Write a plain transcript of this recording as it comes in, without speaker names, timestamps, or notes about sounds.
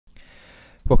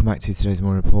Welcome back to today's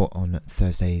morning report on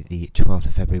Thursday the 12th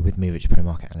of February with me, Richard Pro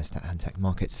Market Analyst at Tech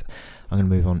Markets. I'm going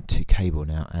to move on to cable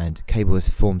now, and cable has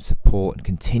formed support and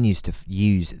continues to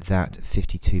use that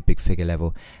 52 big figure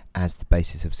level as the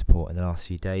basis of support in the last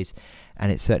few days,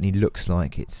 and it certainly looks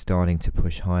like it's starting to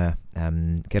push higher,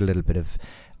 get a little bit of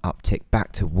uptick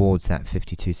back towards that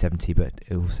 52.70, but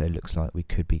it also looks like we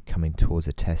could be coming towards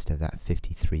a test of that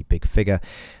 53 big figure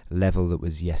level that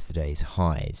was yesterday's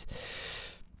highs.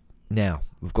 Now,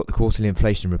 we've got the quarterly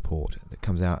inflation report that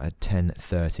comes out at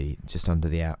 10:30, just under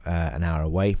the an hour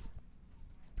away,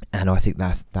 and I think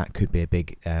that could be a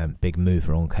big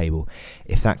mover on cable.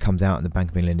 If that comes out and the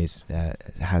Bank of England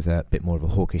has a bit more of a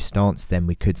hawkish stance, then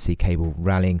we could see cable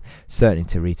rallying, certainly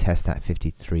to retest that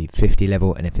 53.50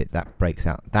 level, and if that breaks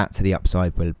out that to the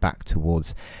upside, we're back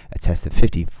towards a test of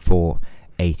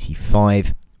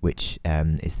 54.85. which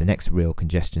is the next real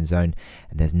congestion zone,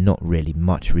 and there's not really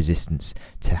much resistance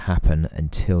to happen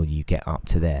until you get up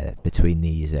to there. Between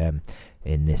these in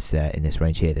this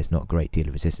range here, there's not a great deal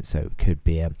of resistance, so it could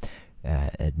be a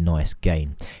nice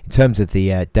gain. In terms of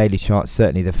the daily chart,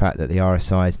 certainly the fact that the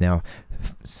RSI is now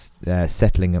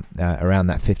settling around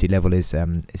that 50 level is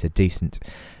a decent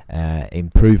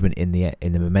improvement in the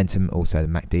momentum. Also, the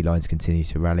MACD lines continue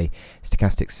to rally.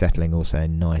 Stochastic settling, also a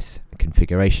nice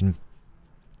configuration.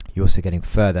 You're also getting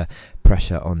further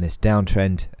pressure on this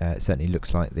downtrend. It certainly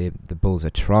looks like the bulls are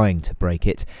trying to break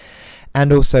it.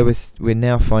 And also we're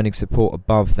now finding support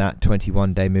above that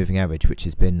 21-day moving average, which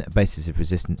has been a basis of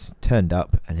resistance turned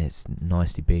up, and it's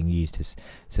nicely being used as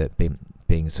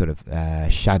being sort of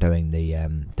shadowing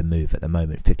the move at the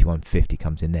moment. 51.50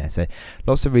 comes in there. So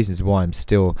lots of reasons why I'm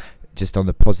still just on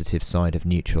the positive side of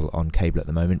neutral on cable at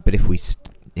the moment. But if we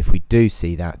do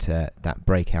see that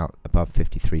breakout above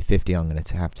 53.50, I'm going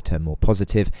to have to turn more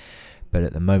positive. But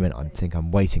at the moment, I think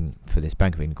I'm waiting for this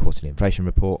Bank of England quarterly inflation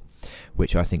report,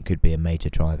 which I think could be a major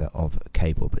driver of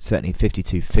cable. But certainly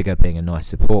 52 figure being a nice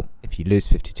support. If you lose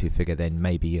 52 figure, then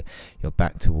maybe you're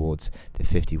back towards the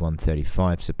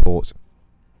 51.35 support.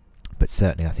 But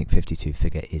certainly I think 52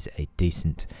 figure is a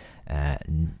decent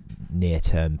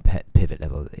near-term pivot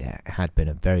level. It had been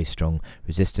a very strong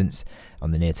resistance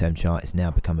on the near-term chart. It's now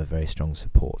become a very strong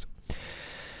support.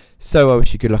 So I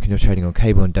wish you good luck in your trading on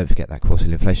cable, and don't forget that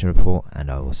quarterly inflation report,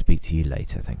 and I will speak to you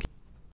later. Thank you.